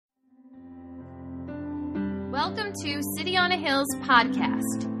Welcome to City on a Hill's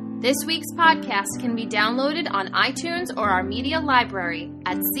podcast. This week's podcast can be downloaded on iTunes or our media library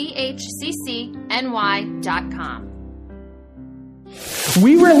at chccny.com.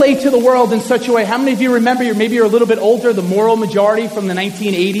 We relate to the world in such a way. How many of you remember, maybe you're a little bit older, the Moral Majority from the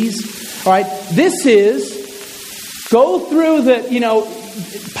 1980s? All right, this is, go through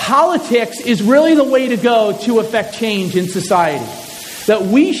the, politics is really the way to go to affect change in society. That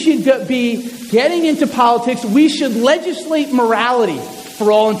we should be getting into politics. We should legislate morality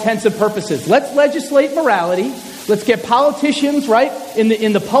for all intents and purposes. Let's legislate morality. Let's get politicians, right,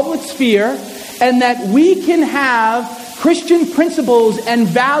 in the public sphere, and that we can have Christian principles and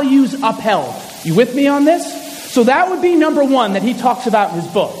values upheld. You with me on this? So that would be number one that he talks about in his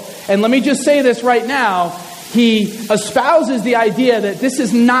book. And let me just say this right now. He espouses the idea that this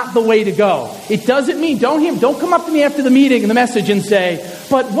is not the way to go. It doesn't mean, don't come up to me after the meeting and the message and say,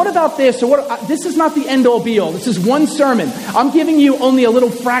 but what about this? Or this is not the end-all be-all. This is one sermon. I'm giving you only a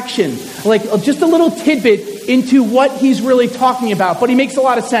little fraction, like just a little tidbit into what he's really talking about. But he makes a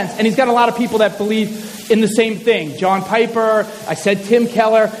lot of sense. And he's got a lot of people that believe in the same thing. John Piper, I said Tim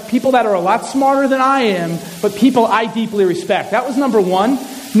Keller, people that are a lot smarter than I am, but people I deeply respect. That was number one.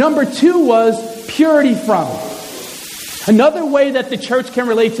 Number two was purity from it. Another way that the church can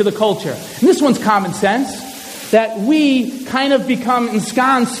relate to the culture, and this one's common sense, that we kind of become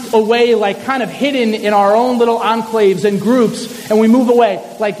ensconced away, like kind of hidden in our own little enclaves and groups, and we move away.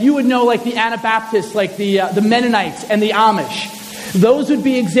 Like you would know, like the Anabaptists, like the Mennonites and the Amish. Those would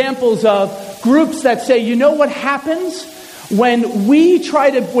be examples of groups that say, you know what happens when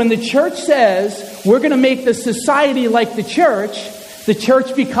the church says we're going to make the society like the church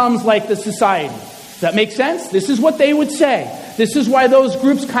becomes like the society. Does that make sense? This is what they would say. This is why those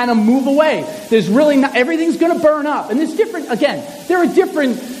groups kind of move away. There's really not, everything's going to burn up. And there's there are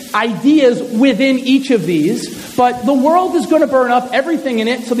different ideas within each of these, but the world is going to burn up everything in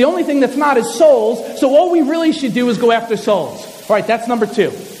it. So the only thing that's not is souls. So all we really should do is go after souls. All right, that's number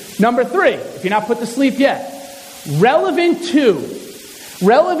two. Number three, if you're not put to sleep yet, relevant to,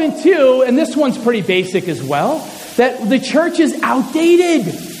 and this one's pretty basic as well, that the church is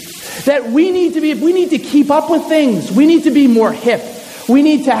outdated. That we need to keep up with things. We need to be more hip. We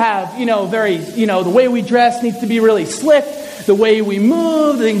need to have, the way we dress needs to be really slick. The way we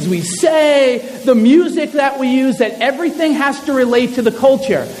move, the things we say, the music that we use, that everything has to relate to the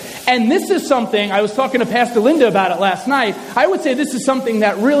culture. And this is something, I was talking to Pastor Linda about it last night. I would say this is something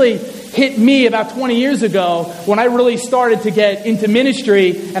that really hit me about 20 years ago when I really started to get into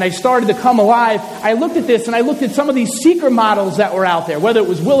ministry and I started to come alive. I looked at this and I looked at some of these seeker models that were out there, whether it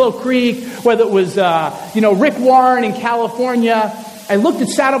was Willow Creek, whether it was, Rick Warren in California. I looked at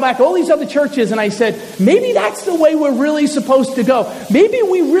Saddleback, all these other churches, and I said, maybe that's the way we're really supposed to go. Maybe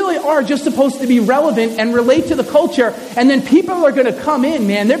we really are just supposed to be relevant and relate to the culture, and then people are going to come in,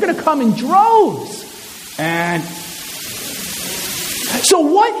 man. They're going to come in droves. And so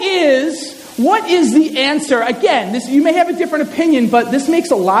what is the answer? Again, you may have a different opinion, but this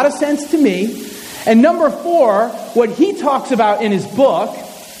makes a lot of sense to me. And number four, what he talks about in his book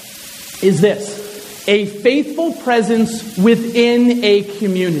is this. A faithful presence within a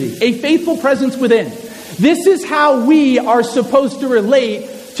community. A faithful presence within. This is how we are supposed to relate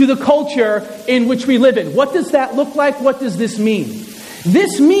to the culture in which we live in. What does that look like? What does this mean?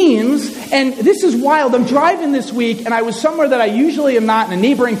 This means, and this is wild, I'm driving this week, and I was somewhere that I usually am not, in a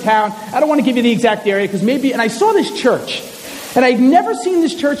neighboring town. I don't want to give you the exact area, because and I saw this church. And I'd never seen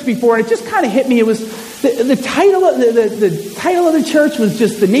this church before, and it just kind of hit me. It was the title of the church was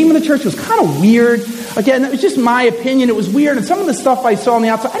just, the name of the church was kind of weird. Again, that was just my opinion. It was weird, and some of the stuff I saw on the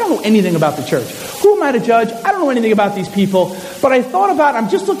outside, I don't know anything about the church. Who am I to judge? I don't know anything about these people. But I thought about, I'm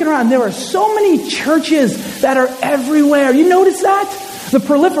just looking around, there are so many churches that are everywhere. You notice that? The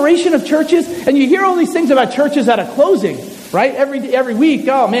proliferation of churches, and you hear all these things about churches that are closing. Right? Every week,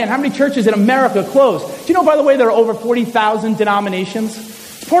 oh man, how many churches in America closed? Do you know, by the way, there are over 40,000 denominations?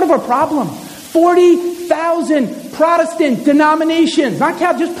 It's part of our problem. 40,000 Protestant denominations. Not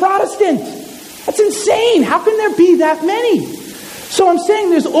Catholic, just Protestant. That's insane. How can there be that many? So I'm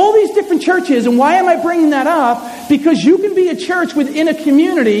saying there's all these different churches, and why am I bringing that up? Because you can be a church within a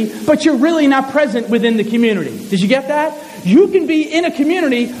community, but you're really not present within the community. Did you get that? You can be in a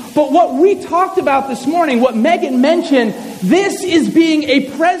community, but what we talked about this morning, what Megan mentioned, this is being a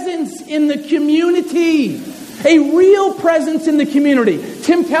presence in the community. A real presence in the community.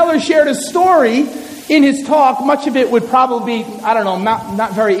 Tim Keller shared a story in his talk. Much of it would probably be,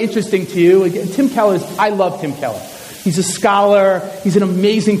 not very interesting to you. Again, I love Tim Keller. He's a scholar. He's an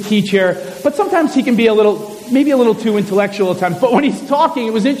amazing teacher. But sometimes he can be maybe a little too intellectual at times. But when he's talking,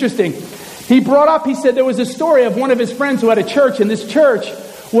 it was interesting. He said there was a story of one of his friends who had a church, and this church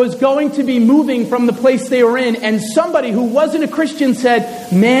was going to be moving from the place they were in, and somebody who wasn't a Christian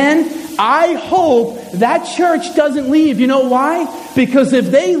said, man, I hope that church doesn't leave. You know why? Because if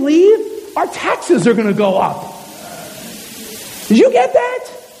they leave, our taxes are going to go up. Did you get that?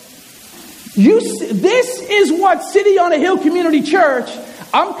 This is what City on a Hill Community Church,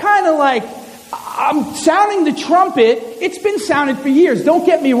 I'm sounding the trumpet. It's been sounded for years, don't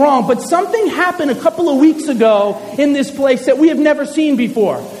get me wrong, but something happened a couple of weeks ago in this place that we have never seen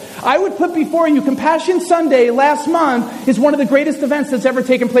before. I would put before you, Compassion Sunday last month is one of the greatest events that's ever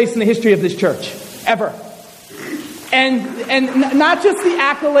taken place in the history of this church. Ever. And not just the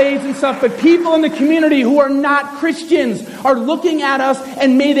accolades and stuff, but people in the community who are not Christians are looking at us,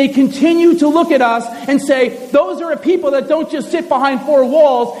 and may they continue to look at us and say, those are a people that don't just sit behind four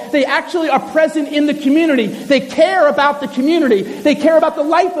walls. They actually are present in the community. They care about the community. They care about the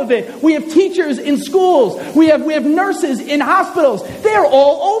life of it. We have teachers in schools. We have nurses in hospitals. They're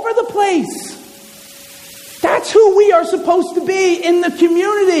all over the place. That's who we are supposed to be in the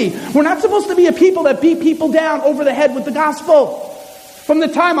community. We're not supposed to be a people that beat people down over the head with the gospel. From the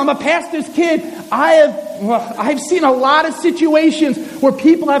time I'm a pastor's kid, I've seen a lot of situations where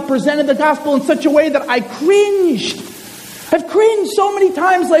people have presented the gospel in such a way that I cringed. I've cringed so many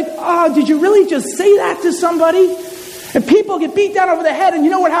times, like, did you really just say that to somebody? And people get beat down over the head, and you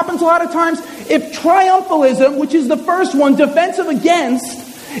know what happens a lot of times? If triumphalism, which is the first one, defensive against,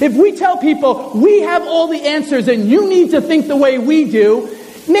 if we tell people we have all the answers and you need to think the way we do,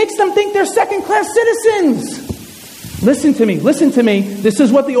 makes them think they're second-class citizens. Listen to me. This is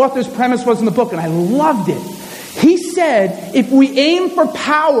what the author's premise was in the book, and I loved it. He said, if we aim for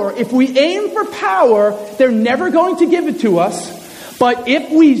power, they're never going to give it to us. But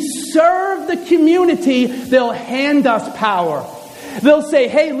if we serve the community, they'll hand us power. They'll say,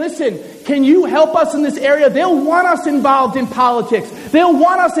 hey, listen, can you help us in this area? They'll want us involved in politics. They'll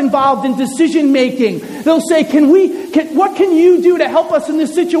want us involved in decision making. They'll say, what can you do to help us in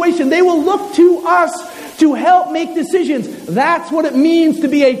this situation? They will look to us to help make decisions. That's what it means to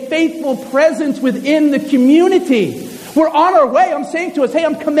be a faithful presence within the community. We're on our way. I'm saying to us, hey,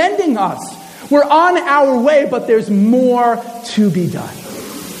 I'm commending us. We're on our way, but there's more to be done.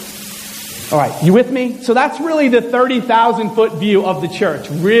 All right, you with me? So that's really the 30,000-foot view of the church,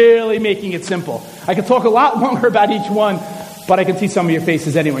 really making it simple. I could talk a lot longer about each one, but I can see some of your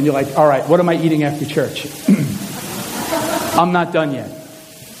faces anyway. And you're like, all right, what am I eating after church? I'm not done yet.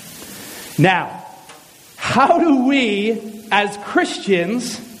 Now, how do we, as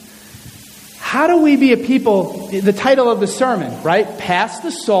Christians, how do we be a people? The title of the sermon, right? Pass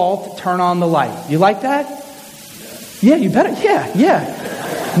the salt, turn on the light. You like that? Yeah, you better. Yeah.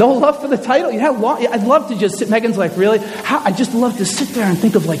 No love for the title? I'd love to just sit. Megan's like, really? I just love to sit there and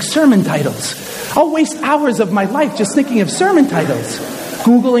think of like sermon titles. I'll waste hours of my life just thinking of sermon titles.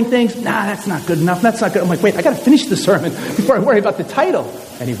 Googling things. Nah, that's not good enough. That's not good. I'm like, wait, I got to finish the sermon before I worry about the title.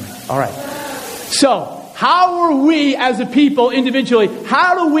 Anyway, all right. So, how are we as a people individually?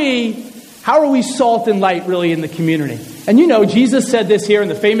 How are we salt and light really in the community? And you know, Jesus said this here in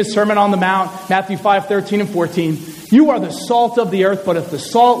the famous Sermon on the Mount, Matthew 5:13 and 14. You are the salt of the earth, but if the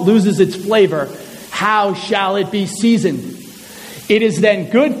salt loses its flavor, how shall it be seasoned? It is then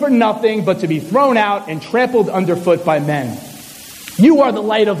good for nothing but to be thrown out and trampled underfoot by men. You are the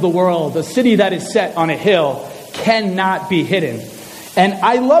light of the world. A city that is set on a hill cannot be hidden. And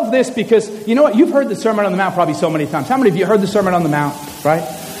I love this because, you know what? You've heard the Sermon on the Mount probably so many times. How many of you heard the Sermon on the Mount, right?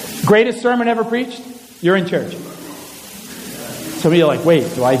 Greatest sermon ever preached? You're in church. Some of you are like,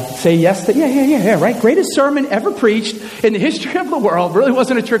 wait, do I say yes to? Yeah, right? Greatest sermon ever preached in the history of the world. Really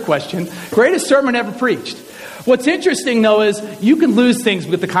wasn't a trick question. Greatest sermon ever preached. What's interesting, though, is you can lose things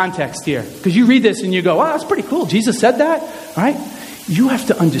with the context here. Because you read this and you go, wow, that's pretty cool. Jesus said that, right? You have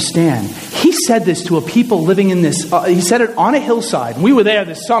to understand. He said this to a people living in this. He said it on a hillside. We were there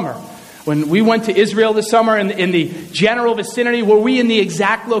this summer. When we went to Israel this summer in the general vicinity, were we in the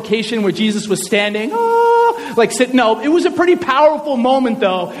exact location where Jesus was standing? No, it was a pretty powerful moment,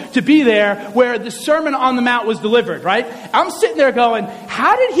 though, to be there where the Sermon on the Mount was delivered, right? I'm sitting there going,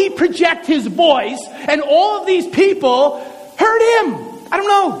 how did he project his voice and all of these people heard him? I don't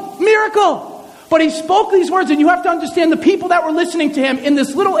know, miracle. But he spoke these words, and you have to understand the people that were listening to him in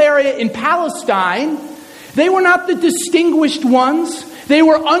this little area in Palestine, they were not the distinguished ones. They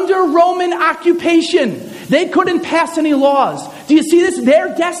were under Roman occupation. They couldn't pass any laws. Do you see this?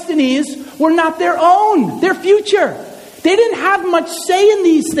 Their destinies were not their own, their future. They didn't have much say in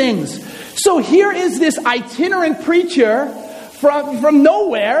these things. So here is this itinerant preacher from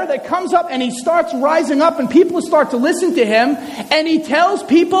nowhere that comes up, and he starts rising up, and people start to listen to him, and he tells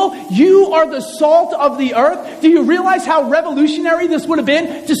people, you are the salt of the earth. Do you realize how revolutionary this would have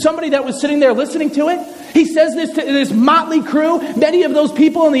been to somebody that was sitting there listening to it? He says this to this motley crew. Many of those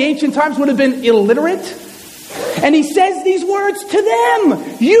people in the ancient times would have been illiterate. And he says these words to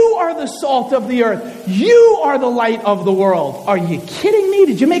them. You are the salt of the earth. You are the light of the world. Are you kidding me?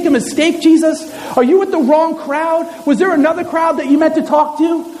 Did you make a mistake, Jesus? Are you with the wrong crowd? Was there another crowd that you meant to talk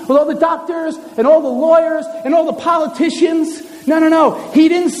to? With all the doctors and all the lawyers and all the politicians? No. He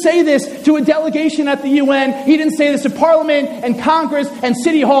didn't say this to a delegation at the UN. He didn't say this to Parliament and Congress and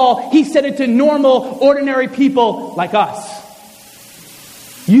City Hall. He said it to normal, ordinary people like us.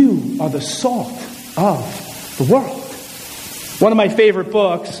 You are the salt of the world. One of my favorite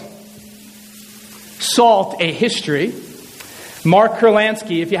books, Salt, A History. Mark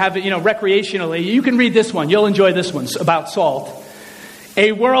Kurlansky, if you have it, recreationally, you can read this one. You'll enjoy this one about salt.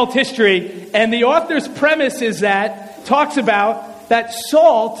 A World History. And the author's premise is talks about that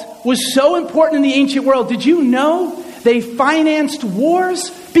salt was so important in the ancient world. Did you know they financed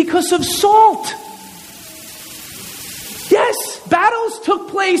wars because of salt? Yes, battles took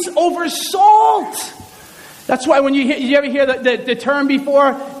place over salt. That's why when you ever hear the term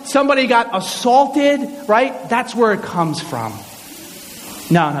before, somebody got assaulted, right? That's where it comes from.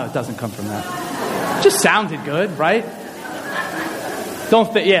 No, it doesn't come from that. It just sounded good, right?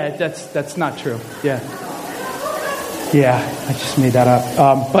 That's not true. Yeah, I just made that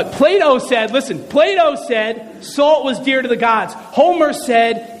up. But Plato said salt was dear to the gods. Homer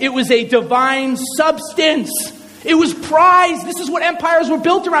said it was a divine substance. It was prized. This is what empires were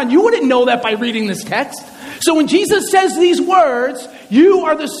built around. You wouldn't know that by reading this text. So when Jesus says these words, you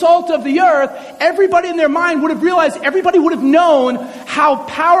are the salt of the earth, everybody in their mind would have realized, everybody would have known how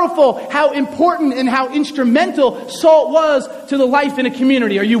powerful, how important, and how instrumental salt was to the life in a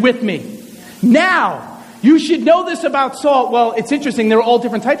community. Are you with me? Now, you should know this about salt. Well, it's interesting. There are all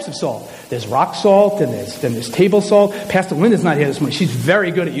different types of salt. There's rock salt, and there's table salt. Pastor Linda's not here this morning. She's very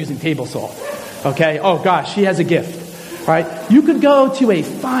good at using table salt. Okay? Oh, gosh, she has a gift. Right? You could go to a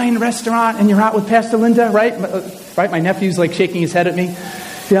fine restaurant and you're out with Pastor Linda, right? Right? My nephew's like shaking his head at me.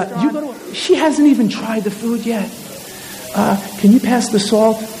 Yeah, you go to. She hasn't even tried the food yet. Can you pass the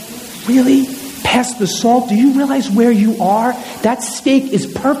salt? Really? Pass the salt? Do you realize where you are? That steak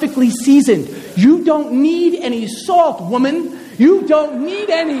is perfectly seasoned. You don't need any salt, woman. You don't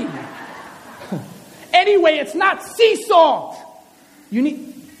need any. Anyway, it's not sea salt. You need.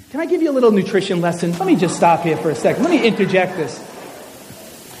 Can I give you a little nutrition lesson? Let me just stop here for a second. Let me interject this.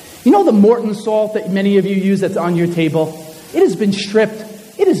 You know the Morton salt that many of you use that's on your table? It has been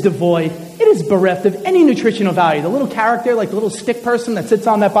stripped. It is devoid. It is bereft of any nutritional value. The little character, like the little stick person that sits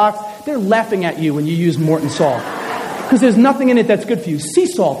on that box, they're laughing at you when you use Morton salt. Because there's nothing in it that's good for you. Sea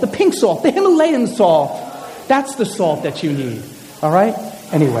salt, the pink salt, the Himalayan salt. That's the salt that you need. All right?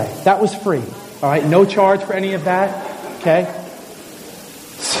 Anyway, that was free. All right? No charge for any of that. Okay?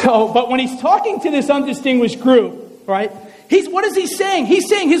 So, but when he's talking to this undistinguished group, right, what is he saying? He's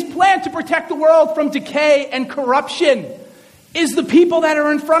saying his plan to protect the world from decay and corruption is the people that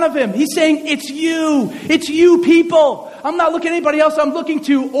are in front of him. He's saying, it's you people. I'm not looking at anybody else. I'm looking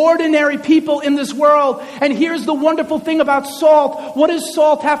to ordinary people in this world. And here's the wonderful thing about salt. What does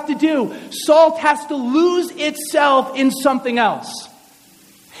salt have to do? Salt has to lose itself in something else.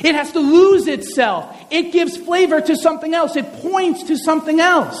 It has to lose itself. It gives flavor to something else. It points to something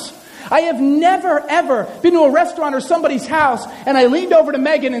else. I have never, ever been to a restaurant or somebody's house and I leaned over to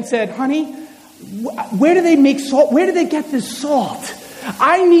Megan and said, honey, where do they make salt? Where do they get this salt?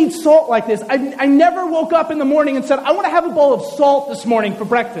 I need salt like this. I never woke up in the morning and said, I want to have a bowl of salt this morning for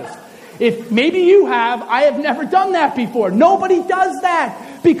breakfast. If maybe you have, I have never done that before. Nobody does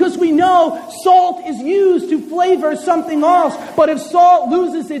that because we know salt is used to flavor something else. But if salt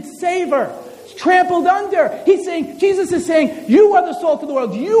loses its savor, it's trampled under. Jesus is saying, you are the salt of the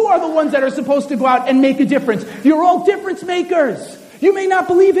world. You are the ones that are supposed to go out and make a difference. You're all difference makers. You may not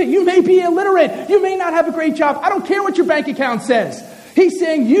believe it. You may be illiterate. You may not have a great job. I don't care what your bank account says. He's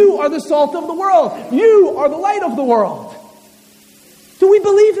saying you are the salt of the world. You are the light of the world. Do we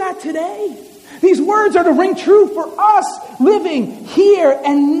believe that today? These words are to ring true for us living here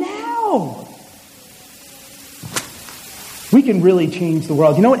and now. We can really change the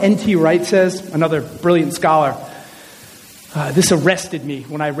world. You know what N.T. Wright says? Another brilliant scholar. This arrested me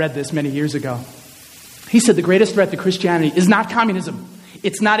when I read this many years ago. He said the greatest threat to Christianity is not communism.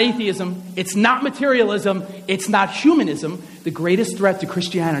 It's not atheism. It's not materialism. It's not humanism. The greatest threat to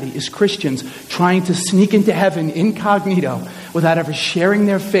Christianity is Christians trying to sneak into heaven incognito without ever sharing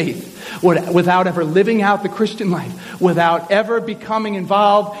their faith, without ever living out the Christian life, without ever becoming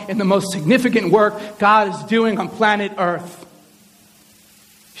involved in the most significant work God is doing on planet Earth.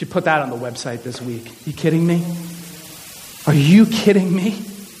 You should put that on the website this week. Are you kidding me? Are you kidding me?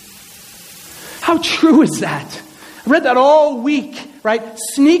 How true is that? I read that all week, right?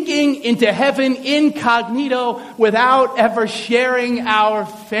 Sneaking into heaven incognito without ever sharing our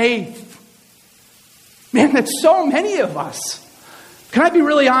faith. Man, that's so many of us. Can I be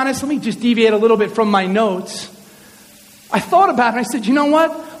really honest? Let me just deviate a little bit from my notes. I thought about it and I said, you know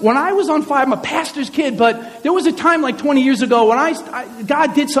what? When I was on fire, I'm a pastor's kid, but there was a time like 20 years ago when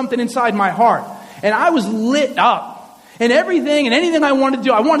God did something inside my heart and I was lit up. And everything and anything I wanted to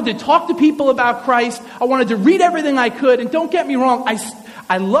do, I wanted to talk to people about Christ. I wanted to read everything I could. And don't get me wrong,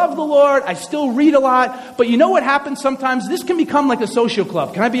 I love the Lord. I still read a lot. But you know what happens sometimes? This can become like a social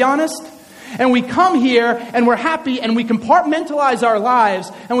club. Can I be honest? And we come here and we're happy and we compartmentalize our lives.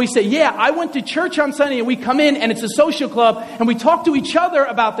 And we say, yeah, I went to church on Sunday. And we come in and it's a social club. And we talk to each other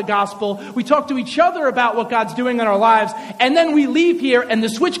about the gospel. We talk to each other about what God's doing in our lives. And then we leave here and the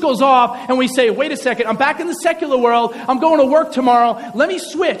switch goes off. And we say, wait a second, I'm back in the secular world. I'm going to work tomorrow. Let me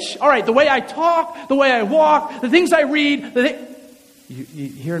switch. All right, the way I talk, the way I walk, the things I read. You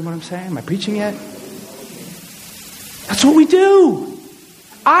hearing what I'm saying? Am I preaching yet? That's what we do.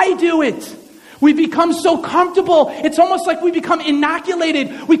 I do it. We become so comfortable. It's almost like we become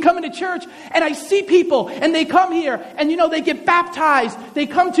inoculated. We come into church and I see people and they come here and, they get baptized. They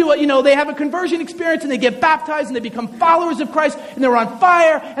come to, they have a conversion experience and they get baptized and they become followers of Christ and they're on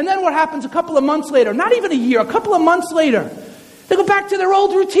fire. And then what happens a couple of months later, not even a year, a couple of months later, they go back to their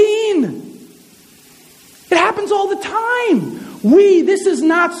old routine. It happens all the time. This is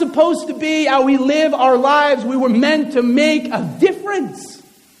not supposed to be how we live our lives. We were meant to make a difference.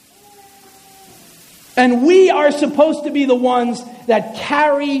 And we are supposed to be the ones that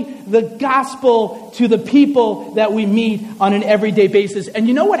carry the gospel to the people that we meet on an everyday basis. And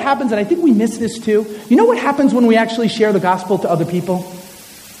you know what happens? And I think we miss this too. You know what happens when we actually share the gospel to other people?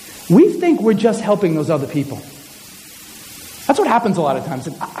 We think we're just helping those other people. That's what happens a lot of times.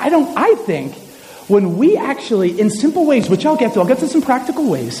 I think when we actually, in simple ways, which I'll get to some practical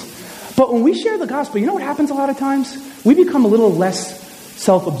ways. But when we share the gospel, you know what happens a lot of times? We become a little less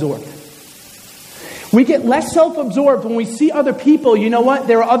self-absorbed. We get less self-absorbed when we see other people. You know what?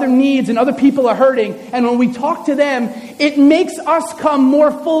 There are other needs and other people are hurting. And when we talk to them, it makes us come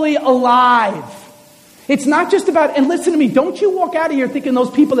more fully alive. It's not just about, and listen to me, don't you walk out of here thinking those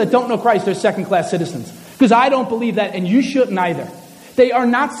people that don't know Christ are second-class citizens. Because I don't believe that, and you shouldn't either. They are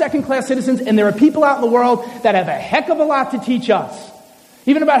not second-class citizens, and there are people out in the world that have a heck of a lot to teach us.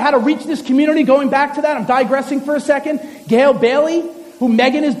 Even about how to reach this community, going back to that, I'm digressing for a second. Gail Bailey, who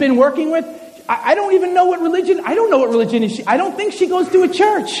Megan has been working with, I don't even know what religion, I don't know what religion is. I don't think she goes to a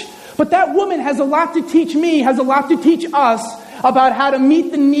church. But that woman has a lot to teach me, has a lot to teach us about how to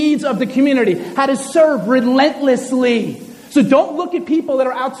meet the needs of the community, how to serve relentlessly. So don't look at people that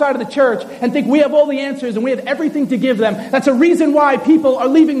are outside of the church and think we have all the answers and we have everything to give them. That's a reason why people are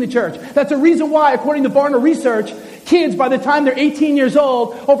leaving the church. That's a reason why, according to Barna Research, kids, by the time they're 18 years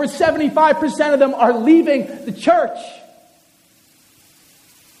old, over 75% of them are leaving the church.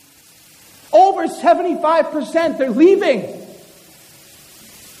 Over 75%, they're leaving.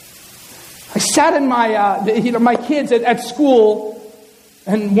 I sat in my kids at school,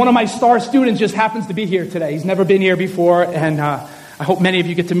 and one of my star students just happens to be here today. He's never been here before, and I hope many of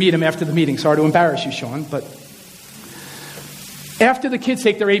you get to meet him after the meeting. Sorry to embarrass you, Sean, but after the kids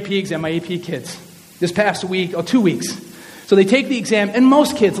take their AP exam, my AP kids, this past week, or 2 weeks, so they take the exam, and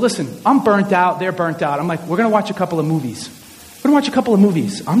most kids, listen, I'm burnt out, they're burnt out. I'm like, we're going to watch a couple of movies. We're going to watch a couple of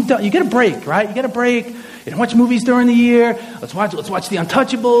movies. I'm done. You get a break, right? You get a break. You don't watch movies during the year. Let's watch The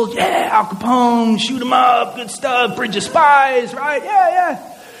Untouchables. Yeah, Al Capone, shoot 'em up, good stuff. Bridge of Spies, right? Yeah.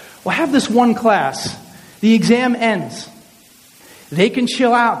 Well, I have this one class. The exam ends. They can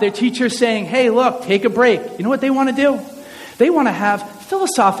chill out. Their teacher's saying, hey, look, take a break. You know what they want to do? They want to have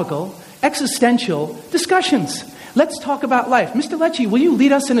philosophical, existential discussions. Let's talk about life. Mr. Lecce, will you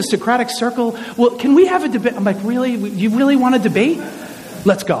lead us in a Socratic circle? Well, can we have a debate? I'm like, really? You really want to debate?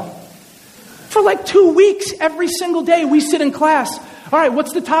 Let's go. For like 2 weeks, every single day, we sit in class. All right,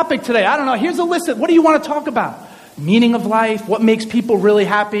 what's the topic today? I don't know. Here's a list of what do you want to talk about? Meaning of life, what makes people really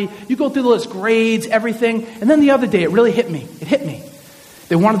happy. You go through the list, grades, everything. And then the other day, it really hit me. It hit me.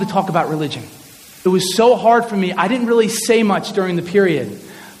 They wanted to talk about religion. It was so hard for me. I didn't really say much during the period.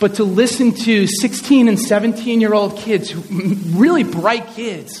 but to listen to 16 and 17-year-old kids, really bright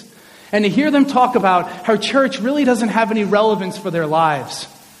kids, and to hear them talk about how church really doesn't have any relevance for their lives.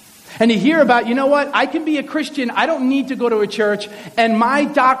 And to hear about, you know what, I can be a Christian, I don't need to go to a church, and my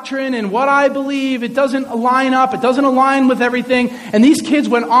doctrine and what I believe, it doesn't line up, it doesn't align with everything. And these kids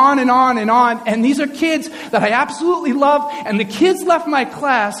went on and on and on, and these are kids that I absolutely love, and the kids left my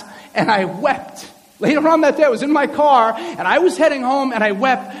class, and I wept. Later on that day, I was in my car, and I was heading home, and I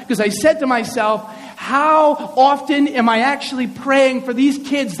wept, because I said to myself, how often am I actually praying for these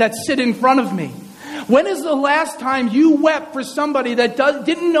kids that sit in front of me? When is the last time you wept for somebody that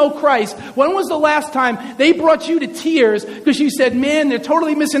didn't know Christ? When was the last time they brought you to tears because you said, man, they're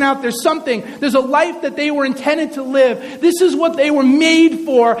totally missing out. There's something. There's a life that they were intended to live. This is what they were made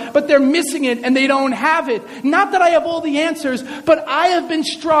for, but they're missing it and they don't have it. Not that I have all the answers, but I have been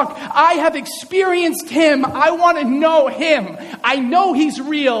struck. I have experienced Him. I want to know Him. I know He's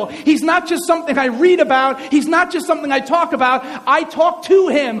real. He's not just something I read about. He's not just something I talk about. I talk to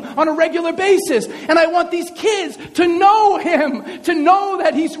Him on a regular basis. And I want these kids to know Him, to know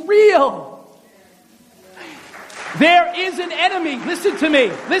that He's real. There is an enemy. Listen to me.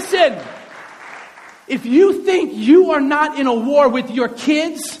 Listen. If you think you are not in a war with your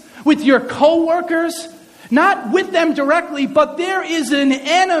kids, with your co-workers, not with them directly, but there is an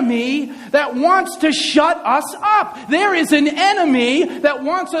enemy that wants to shut us up. There is an enemy that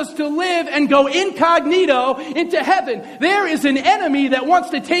wants us to live and go incognito into heaven. There is an enemy that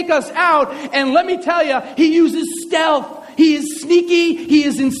wants to take us out. And let me tell you, he uses stealth. He is sneaky. He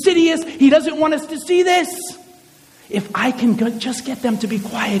is insidious. He doesn't want us to see this. If I can just get them to be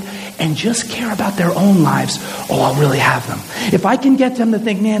quiet and just care about their own lives, I'll really have them. If I can get them to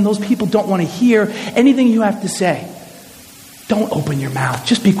think, man, those people don't want to hear anything you have to say, don't open your mouth.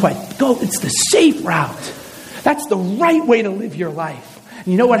 Just be quiet. Go. It's the safe route. That's the right way to live your life. And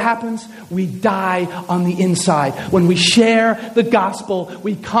you know what happens? We die on the inside. When we share the gospel,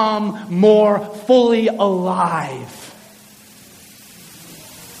 we come more fully alive.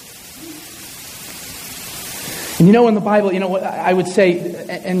 And you know, in the Bible, you know what I would say,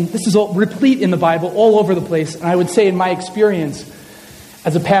 and this is all replete in the Bible, all over the place, and I would say in my experience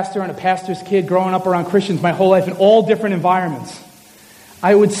as a pastor and a pastor's kid growing up around Christians my whole life in all different environments,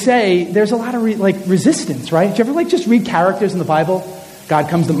 I would say there's a lot of resistance, right? Do you ever just read characters in the Bible? God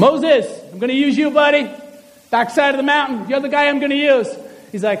comes to Moses, I'm going to use you, buddy. Backside of the mountain, you're the guy I'm going to use.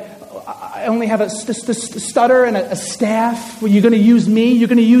 He's like, I only have a stutter and a staff. Well, you're going to use me? You're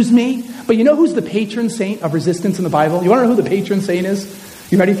going to use me? But you know who's the patron saint of resistance in the Bible? You want to know who the patron saint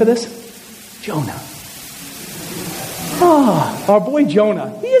is? You ready for this? Jonah. Oh, our boy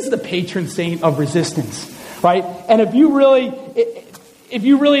Jonah. He is the patron saint of resistance, right? And if you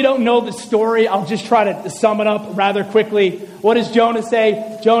really don't know the story, I'll just try to sum it up rather quickly. What does Jonah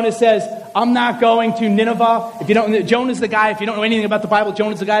say? Jonah says, I'm not going to Nineveh. Jonah's the guy, if you don't know anything about the Bible,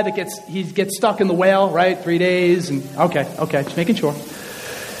 Jonah's the guy that gets stuck in the whale, right? 3 days. And okay, just making sure.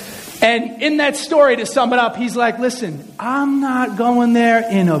 And in that story, to sum it up, he's like, listen, I'm not going there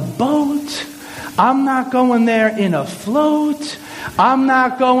in a boat. I'm not going there in a float. I'm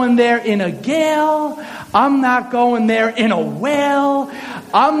not going there in a gale. I'm not going there in a whale.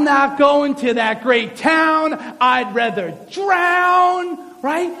 I'm not going to that great town. I'd rather drown,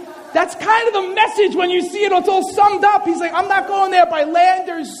 right? That's kind of the message when you see it. It's all summed up. He's like, I'm not going there by land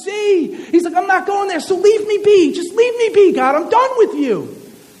or sea. He's like, I'm not going there, so leave me be. Just leave me be, God. I'm done with you.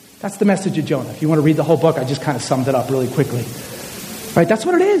 That's the message of Jonah. If you want to read the whole book, I just kind of summed it up really quickly. Right? That's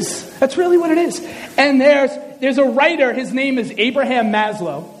what it is. That's really what it is. And there's a writer. His name is Abraham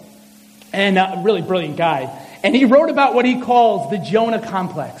Maslow. And a really brilliant guy. And he wrote about what he calls the Jonah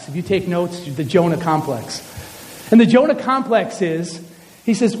complex. If you take notes, the Jonah complex. And the Jonah complex is,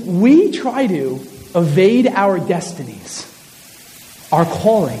 he says, we try to evade our destinies, our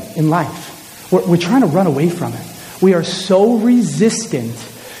calling in life. We're trying to run away from it. We are so resistant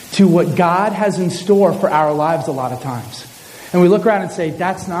to what God has in store for our lives a lot of times. And we look around and say,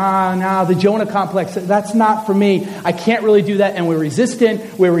 that's not, the Jonah complex, that's not for me. I can't really do that. And we're resistant,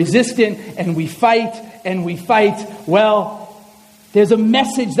 and we fight. Well, there's a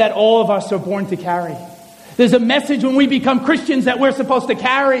message that all of us are born to carry. There's a message when we become Christians that we're supposed to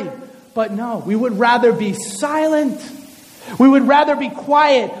carry. But no, we would rather be silent. We would rather be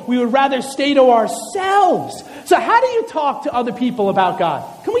quiet. We would rather stay to ourselves. So how do you talk to other people about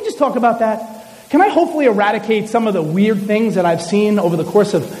God? Can we just talk about that? Can I hopefully eradicate some of the weird things that I've seen over the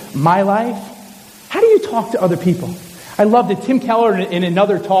course of my life? How do you talk to other people? I loved it. Tim Keller, in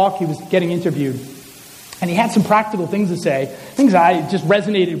another talk, he was getting interviewed. And he had some practical things to say. Things that just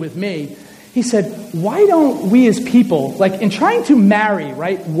resonated with me. He said, why don't we as people, like in trying to marry,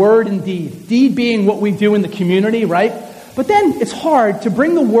 right, word and deed being what we do in the community, right? But then it's hard to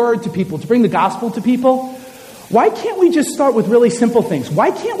bring the word to people, to bring the gospel to people. Why can't we just start with really simple things?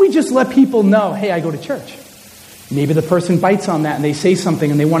 Why can't we just let people know, hey, I go to church? Maybe the person bites on that and they say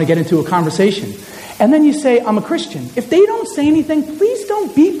something and they want to get into a conversation. And then you say, I'm a Christian. If they don't say anything, please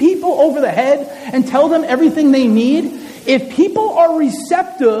don't beat people over the head and tell them everything they need. If people are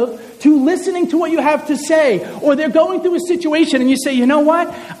receptive to listening to what you have to say, or they're going through a situation and you say, you know what?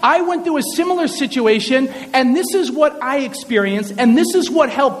 I went through a similar situation and this is what I experienced and this is what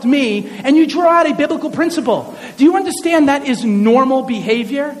helped me, and you draw out a biblical principle. Do you understand that is normal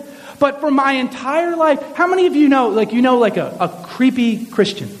behavior? But for my entire life, how many of you know, like a creepy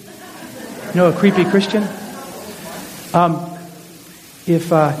Christian? You know a creepy Christian?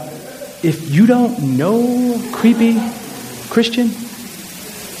 If you don't know creepy Christian,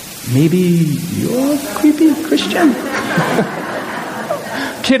 maybe you're a creepy Christian.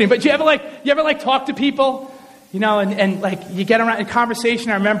 Kidding, but you ever talk to people, and like you get around in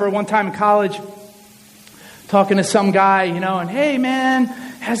conversation. I remember one time in college talking to some guy, and hey man,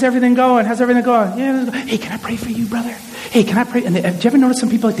 how's everything going? Yeah, hey, can I pray for you, brother? Hey, can I pray? And did you ever notice some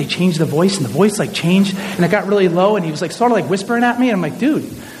people like they changed the voice and the voice like changed and it got really low and he was like sort of like whispering at me and I'm like, dude,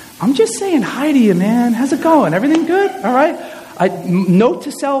 I'm just saying hi to you, man. How's it going? Everything good? All right. Note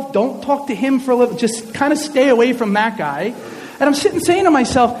to self, don't talk to him for a little. Just kind of stay away from that guy. And I'm sitting saying to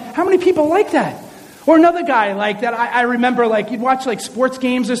myself, how many people like that? Or another guy like that. I remember like you'd watch like sports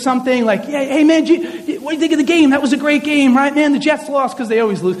games or something. Like, yeah, hey man, what do you think of the game? That was a great game, right, man? The Jets lost because they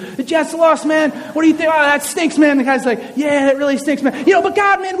always lose. The Jets lost, man. What do you think? Oh, that stinks, man. The guy's like, yeah, that really stinks, man. But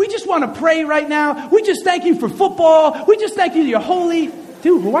God, man, we just want to pray right now. We just thank you for football. We just thank you that you're holy.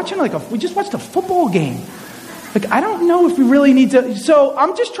 Dude, we just watched a football game. Like, I don't know if we really need to. So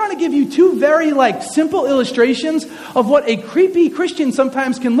I'm just trying to give you two very like simple illustrations of what a creepy Christian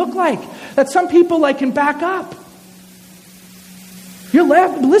sometimes can look like. That some people like can back up. You're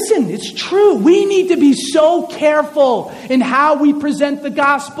laughing. Listen, it's true. We need to be so careful in how we present the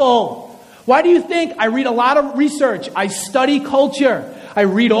gospel. Why do you think I read a lot of research? I study culture. I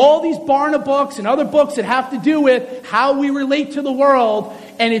read all these Barna books and other books that have to do with how we relate to the world.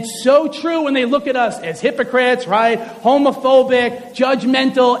 And it's so true when they look at us as hypocrites, right? Homophobic,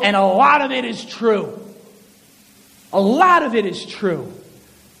 judgmental, and a lot of it is true. A lot of it is true.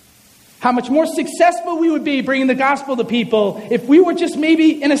 How much more successful we would be bringing the gospel to people if we were just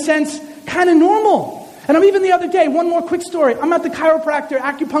maybe, in a sense, kind of normal. And I'm even the other day, one more quick story. I'm at the chiropractor,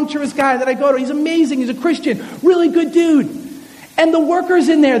 acupuncturist guy that I go to. He's amazing. He's a Christian. Really good dude. And the workers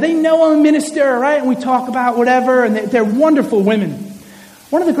in there, they know I'm a minister, right? And we talk about whatever, and they're wonderful women.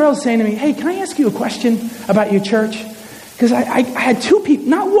 One of the girls saying to me, hey, can I ask you a question about your church? Because I had two people,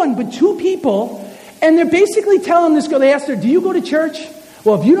 not one, but two people, and they're basically telling this girl, they asked her, do you go to church?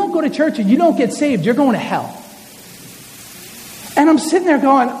 Well, if you don't go to church and you don't get saved, you're going to hell. And I'm sitting there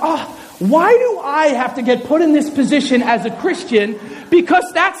going, why do I have to get put in this position as a Christian?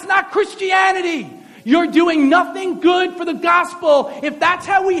 Because that's not Christianity. You're doing nothing good for the gospel. If that's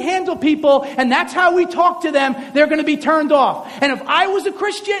how we handle people and that's how we talk to them, they're going to be turned off. And if I wasn't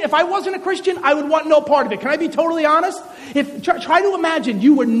a Christian, I would want no part of it. Can I be totally honest? Try to imagine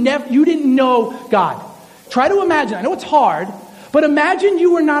you didn't know God. Try to imagine. I know it's hard, but imagine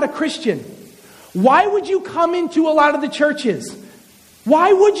you were not a Christian. Why would you come into a lot of the churches?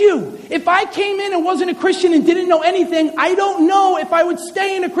 Why would you? If I came in and wasn't a Christian and didn't know anything, I don't know if I would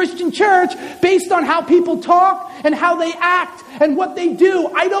stay in a Christian church based on how people talk and how they act and what they do.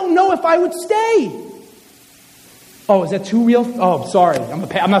 I don't know if I would stay. Oh, is that too real? Oh, sorry.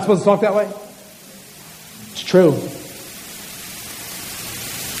 I'm not supposed to talk that way? It's true.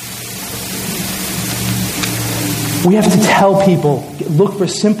 We have to tell people, look for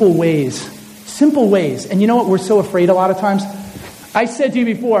simple ways. Simple ways. And you know what? We're so afraid a lot of times. I said to you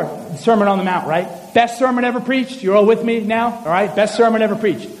before, Sermon on the Mount, right? Best sermon ever preached. You're all with me now? All right? Best sermon ever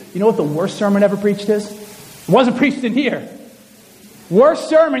preached. You know what the worst sermon ever preached is? It wasn't preached in here. Worst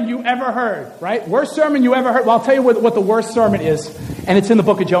sermon you ever heard, right? Worst sermon you ever heard. Well, I'll tell you what the worst sermon is, and it's in the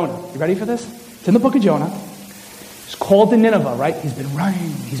book of Jonah. You ready for this? It's in the book of Jonah. It's called to Nineveh, right? He's been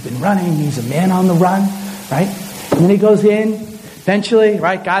running. He's a man on the run, right? And then he goes in. Eventually,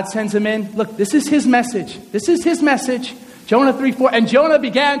 right? God sends him in. Look, this is his message. Jonah 3:4, and Jonah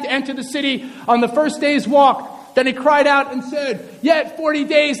began to enter the city on the first day's walk. Then he cried out and said, yet 40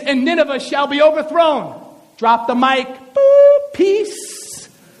 days and Nineveh shall be overthrown. Drop the mic. Boop, peace.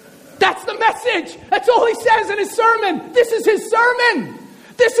 That's the message. That's all he says in his sermon. This is his sermon.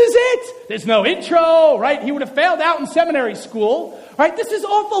 This is it. There's no intro, right? He would have failed out in seminary school. Right? This is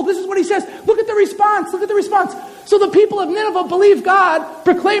awful. This is what he says. Look at the response. Look at the response. So the people of Nineveh believed God,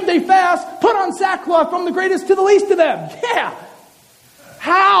 proclaimed they fast, put on sackcloth from the greatest to the least of them. Yeah.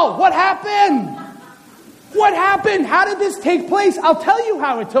 How? What happened? What happened? How did this take place? I'll tell you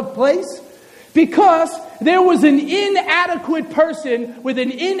how it took place. Because there was an inadequate person with an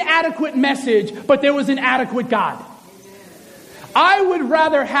inadequate message, but there was an adequate God. I would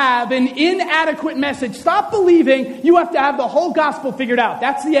rather have an inadequate message. Stop believing you have to have the whole gospel figured out.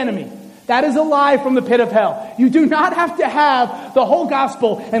 That's the enemy. That is a lie from the pit of hell. You do not have to have the whole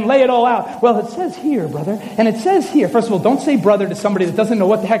gospel and lay it all out. Well, it says here, brother, and it says here. First of all, don't say brother to somebody that doesn't know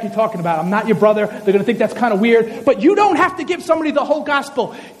what the heck you're talking about. I'm not your brother. They're going to think that's kind of weird. But you don't have to give somebody the whole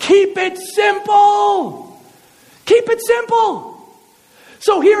gospel. Keep it simple. Keep it simple.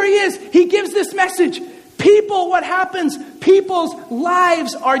 So here he is. He gives this message. People, what happens? People's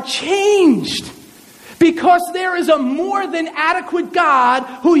lives are changed. Because there is a more than adequate God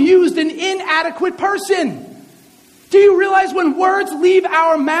who used an inadequate person. Do you realize when words leave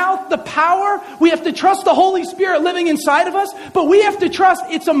our mouth, the power? We have to trust the Holy Spirit living inside of us, but we have to trust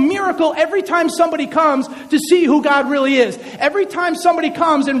it's a miracle every time somebody comes to see who God really is. Every time somebody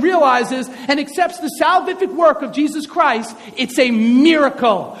comes and realizes and accepts the salvific work of Jesus Christ, it's a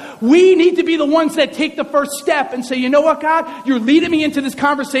miracle. We need to be the ones that take the first step and say, you know what, God, you're leading me into this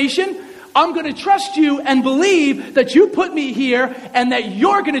conversation. I'm going to trust you and believe that you put me here and that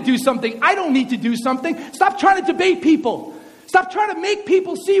you're going to do something. I don't need to do something. Stop trying to debate people. Stop trying to make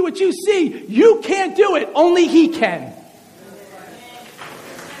people see what you see. You can't do it. Only He can.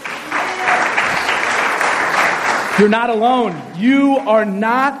 You're not alone. You are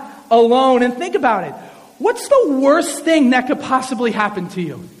not alone. And think about it. What's the worst thing that could possibly happen to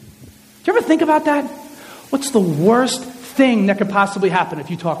you? Do you ever think about that? What's the worst thing that could possibly happen if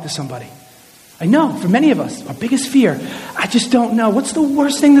you talk to somebody? I know, for many of us, our biggest fear, I just don't know. What's the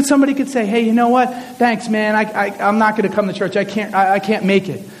worst thing that somebody could say? Hey, you know what? Thanks, man. I'm not going to come to church. I can't make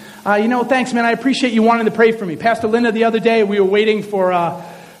it. Thanks, man. I appreciate you wanting to pray for me. Pastor Linda, the other day, we were waiting for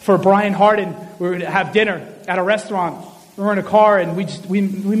Brian Harden. We were going to have dinner at a restaurant. We were in a car, and we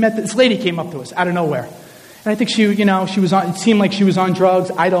met this lady came up to us out of nowhere. And I think she was on. It seemed like she was on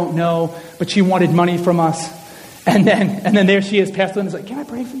drugs. I don't know, but she wanted money from us. And then there she is. Pastor Linda's like, "Can I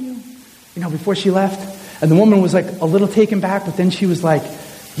pray for you?" Before she left. And the woman was like a little taken back, but then she was like,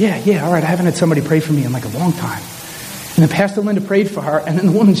 yeah, all right, I haven't had somebody pray for me in like a long time. And then Pastor Linda prayed for her, and then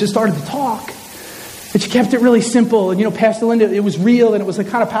the woman just started to talk. And she kept it really simple. And Pastor Linda, it was real, and it was like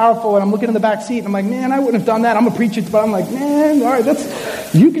kind of powerful. And I'm looking in the back seat, and I'm like, man, I wouldn't have done that. I'm a preacher, but I'm like, man, all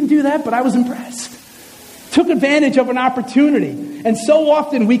right, you can do that, but I was impressed. Took advantage of an opportunity. And so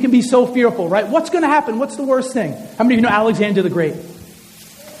often we can be so fearful, right? What's going to happen? What's the worst thing? How many of you know Alexander the Great?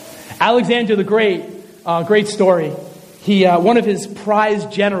 Alexander the Great, great story. One of his prize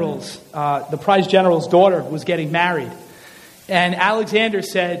generals, the prize general's daughter was getting married. And Alexander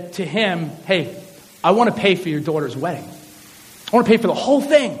said to him, hey, I want to pay for your daughter's wedding. I want to pay for the whole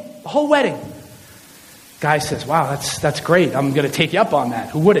thing, the whole wedding. Guy says, wow, that's great. I'm going to take you up on that.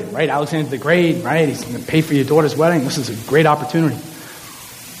 Who wouldn't, right? Alexander the Great, right? He's going to pay for your daughter's wedding. This is a great opportunity.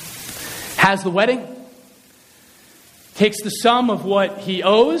 Has the wedding. Takes the sum of what he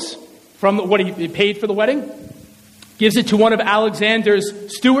owes from what he paid for the wedding. Gives it to one of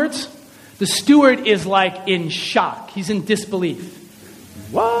Alexander's stewards. The steward is like in shock. He's in disbelief.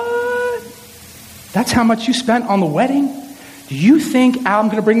 What? That's how much you spent on the wedding? Do you think I'm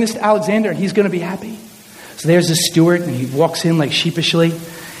going to bring this to Alexander and he's going to be happy? So there's the steward, and he walks in like sheepishly,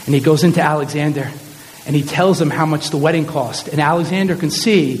 and he goes into Alexander, and he tells him how much the wedding cost. And Alexander can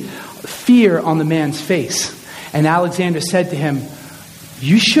see fear on the man's face. And Alexander said to him,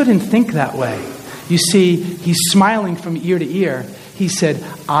 you shouldn't think that way. You see, he's smiling from ear to ear. He said,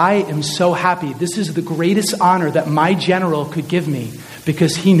 I am so happy. This is the greatest honor that my general could give me,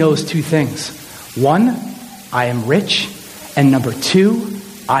 because he knows two things. One, I am rich. And number two,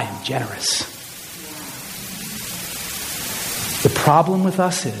 I am generous. The problem with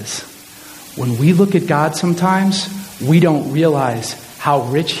us is, when we look at God sometimes, we don't realize how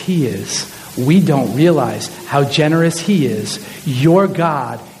rich He is. We don't realize how generous He is. Your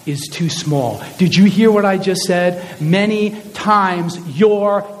God is too small. Did you hear what I just said? Many times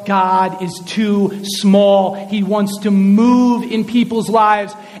your God is too small. He wants to move in people's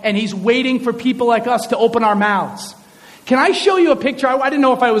lives, and He's waiting for people like us to open our mouths. Can I show you a picture? I didn't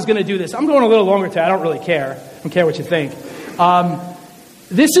know if I was going to do this. I'm going a little longer today. I don't really care. I don't care what you think.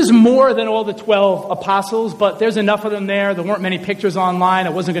 This is more than all the 12 apostles, but there's enough of them there. There weren't many pictures online. I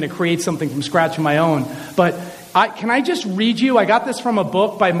wasn't going to create something from scratch of my own. But Can I just read you? I got this from a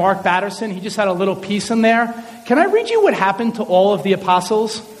book by Mark Batterson. He just had a little piece in there. Can I read you what happened to all of the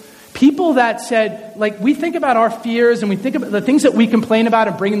apostles? People that said, like, we think about our fears and we think about the things that we complain about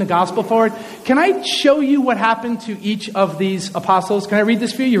and bringing the gospel forward. Can I show you what happened to each of these apostles? Can I read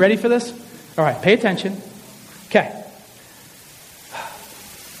this for you? You ready for this? All right, pay attention. Okay.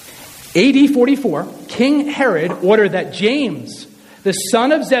 AD 44, King Herod ordered that James, the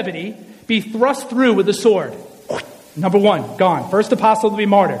son of Zebedee, be thrust through with a sword. Number one, gone. First apostle to be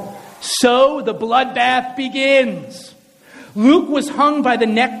martyred. So the bloodbath begins. Luke was hung by the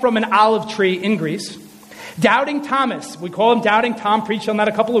neck from an olive tree in Greece. Doubting Thomas, we call him Doubting Tom, preached on that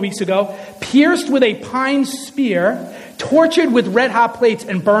a couple of weeks ago, pierced with a pine spear, tortured with red-hot plates,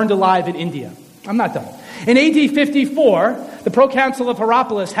 and burned alive in India. I'm not done. In AD 54, the proconsul of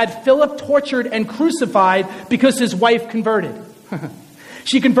Hierapolis had Philip tortured and crucified because his wife converted.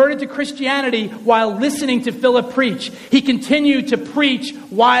 She converted to Christianity while listening to Philip preach. He continued to preach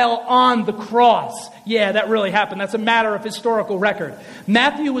while on the cross. Yeah, that really happened. That's a matter of historical record.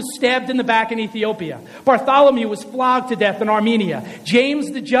 Matthew was stabbed in the back in Ethiopia. Bartholomew was flogged to death in Armenia.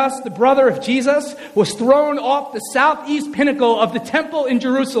 James the Just, the brother of Jesus, was thrown off the southeast pinnacle of the temple in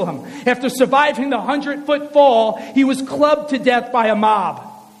Jerusalem. After surviving the 100-foot fall, he was clubbed to death by a mob.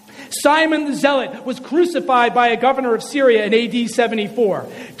 Simon the Zealot was crucified by a governor of Syria in AD 74.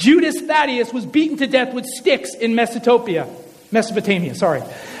 Judas Thaddeus was beaten to death with sticks in Mesopotamia.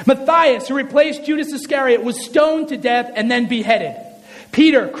 Matthias, who replaced Judas Iscariot, was stoned to death and then beheaded.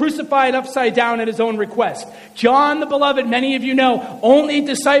 Peter, crucified upside down at his own request. John the Beloved, many of you know, only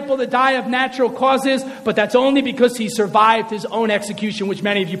disciple to die of natural causes, but that's only because he survived his own execution, which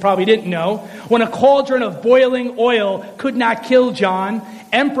many of you probably didn't know. When a cauldron of boiling oil could not kill John,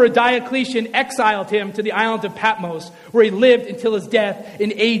 Emperor Diocletian exiled him to the island of Patmos, where he lived until his death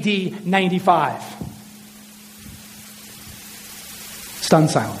in AD 95. Stunned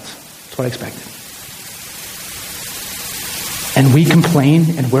silence. That's what I expected. And we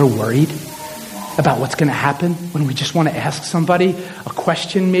complain and we're worried about what's going to happen when we just want to ask somebody a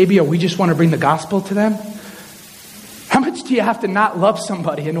question maybe, or we just want to bring the gospel to them. How much do you have to not love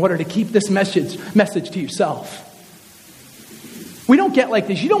somebody in order to keep this message to yourself? We don't get like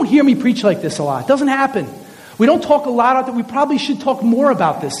this. You don't hear me preach like this a lot. It doesn't happen. We don't talk a lot about that. We probably should talk more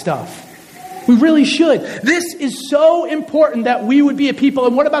about this stuff. We really should. This is so important that we would be a people.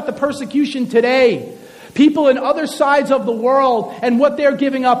 And what about the persecution today? People in other sides of the world and what they're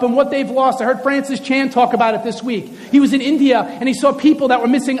giving up and what they've lost. I heard Francis Chan talk about it this week. He was in India and he saw people that were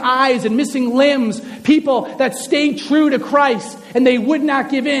missing eyes and missing limbs. People that stayed true to Christ and they would not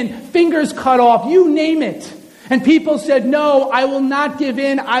give in. Fingers cut off, you name it. And people said, no, I will not give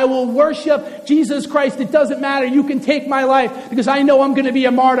in. I will worship Jesus Christ. It doesn't matter. You can take my life because I know I'm going to be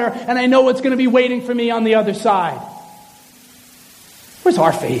a martyr and I know what's going to be waiting for me on the other side. Where's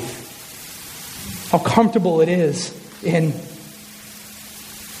our faith? How comfortable it is in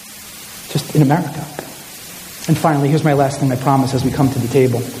America. And finally, here's my last thing I promise as we come to the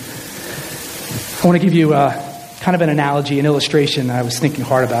table. I want to give you kind of an analogy, an illustration I was thinking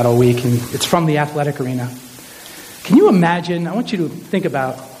hard about all week, and it's from the athletic arena. Can you imagine, I want you to think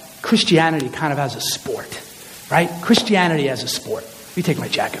about Christianity kind of as a sport, right? Christianity as a sport. Let me take my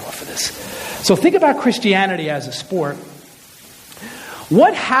jacket off for this. So think about Christianity as a sport.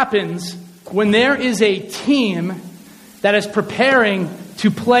 What happens when there is a team that is preparing to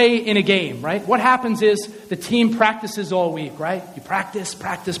play in a game, right? What happens is the team practices all week, right? You practice.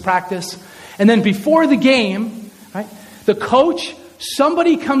 And then before the game, right, the coach,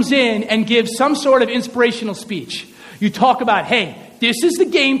 somebody comes in and gives some sort of inspirational speech. You talk about, hey, this is the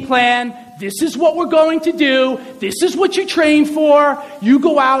game plan. This is what we're going to do. This is what you train for. You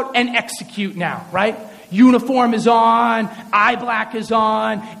go out and execute now, right? Uniform is on, eye black is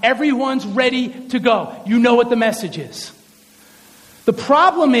on, everyone's ready to go. You know what the message is. The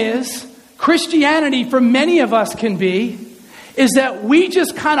problem is, Christianity for many of us can be, is that we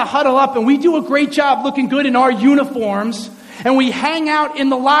just kind of huddle up and we do a great job looking good in our uniforms and we hang out in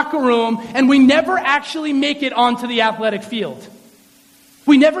the locker room and we never actually make it onto the athletic field.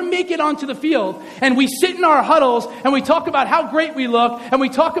 We never make it onto the field, and we sit in our huddles and we talk about how great we look and we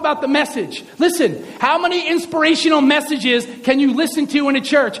talk about the message. Listen, how many inspirational messages can you listen to in a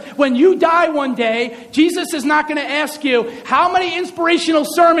church? When you die one day, Jesus is not going to ask you, how many inspirational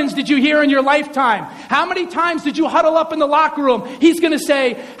sermons did you hear in your lifetime? How many times did you huddle up in the locker room? He's going to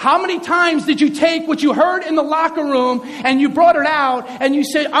say, how many times did you take what you heard in the locker room and you brought it out and you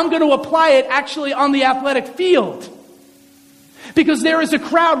said, I'm going to apply it actually on the athletic field? Because there is a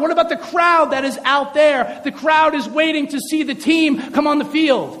crowd. What about the crowd that is out there? The crowd is waiting to see the team come on the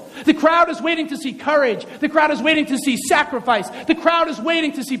field. The crowd is waiting to see courage. The crowd is waiting to see sacrifice. The crowd is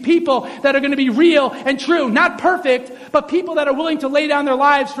waiting to see people that are going to be real and true. Not perfect, but people that are willing to lay down their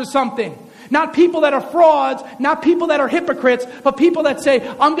lives for something. Not people that are frauds, not people that are hypocrites, but people that say,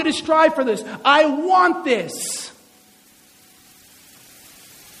 I'm going to strive for this. I want this.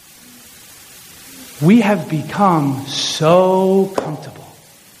 We have become so comfortable.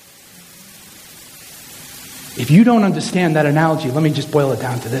 If you don't understand that analogy, let me just boil it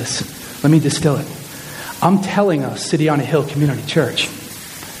down to this. Let me distill it. I'm telling us, City on a Hill Community Church,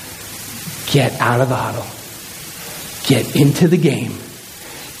 get out of the huddle. Get into the game.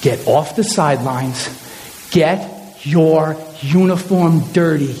 Get off the sidelines. Get your uniform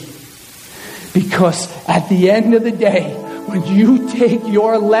dirty. Because at the end of the day, when you take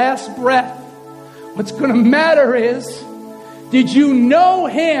your last breath, what's going to matter is, did you know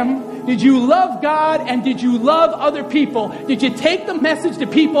Him? Did you love God? And did you love other people? Did you take the message to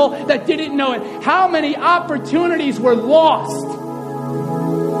people that didn't know it? How many opportunities were lost?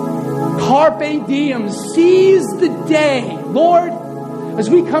 Carpe diem. Seize the day. Lord, as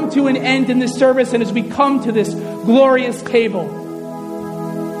we come to an end in this service and as we come to this glorious table,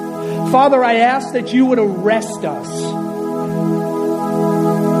 Father, I ask that you would arrest us.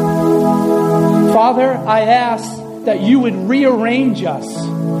 Father, I ask that you would rearrange us.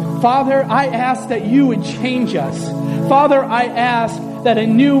 Father, I ask that you would change us. Father, I ask that a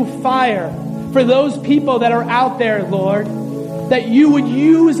new fire for those people that are out there, Lord, that you would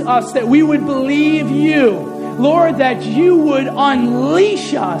use us, that we would believe you. Lord, that you would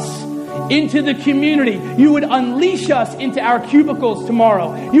unleash us into the community. You would unleash us into our cubicles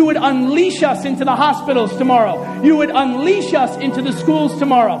tomorrow. You would unleash us into the hospitals tomorrow. You would unleash us into the schools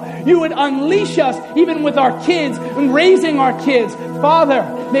tomorrow. You would unleash us even with our kids and raising our kids.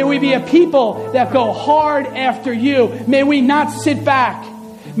 Father, may we be a people that go hard after you. May we not sit back.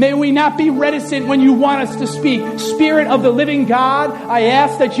 May we not be reticent when you want us to speak. Spirit of the living God, I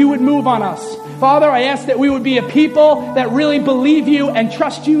ask that you would move on us. Father, I ask that we would be a people that really believe you and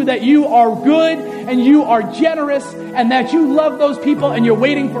trust you, that you are good and you are generous and that you love those people and you're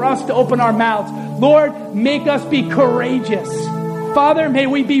waiting for us to open our mouths. Lord, make us be courageous. Father, may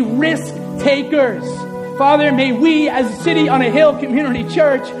we be risk takers. Father, may we as City on a Hill Community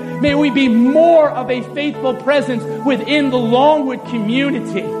Church, may we be more of a faithful presence within the Longwood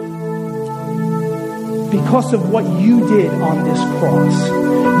community because of what you did on this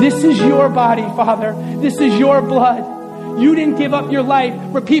cross. This is your body, Father. This is your blood. You didn't give up your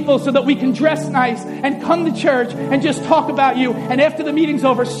life for people so that we can dress nice and come to church and just talk about you. And after the meeting's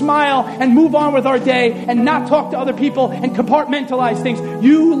over, smile and move on with our day and not talk to other people and compartmentalize things.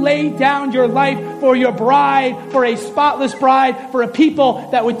 You laid down your life for your bride, for a spotless bride, for a people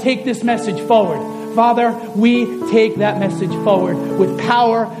that would take this message forward. Father, we take that message forward with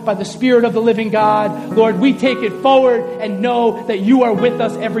power by the Spirit of the living God. Lord, we take it forward and know that you are with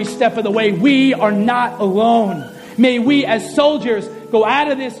us every step of the way. We are not alone. May we as soldiers go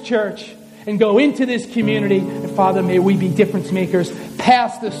out of this church and go into this community. And Father, may we be difference makers.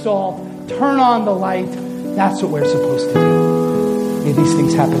 Pass the salt. Turn on the light. That's what we're supposed to do. May these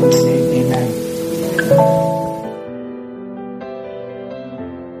things happen in your name. Amen.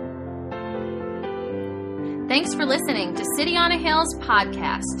 Thanks for listening to City on a Hill's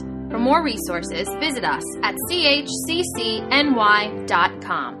podcast. For more resources, visit us at chccny.com.